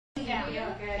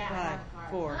5,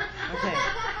 4. Okay.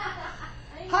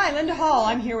 Hi, Linda Hall.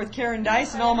 I'm here with Karen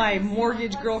Dice and all my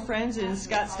mortgage girlfriends in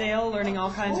Scottsdale, learning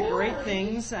all kinds of great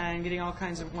things and getting all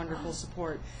kinds of wonderful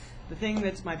support. The thing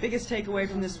that's my biggest takeaway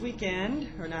from this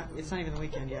weekend, or not, it's not even the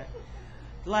weekend yet,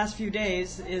 the last few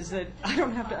days, is that I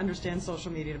don't have to understand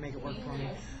social media to make it work for me.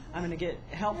 I'm going to get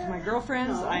help from my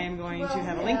girlfriends. I am going to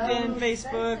have a LinkedIn,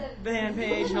 Facebook, fan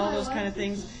page, and all those kind of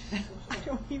things. I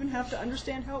don't even have to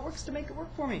understand how it works to make it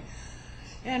work for me.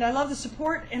 And I love the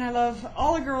support, and I love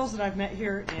all the girls that I've met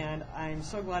here, and I'm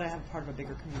so glad I have a part of a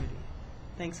bigger community.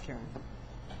 Thanks, Karen.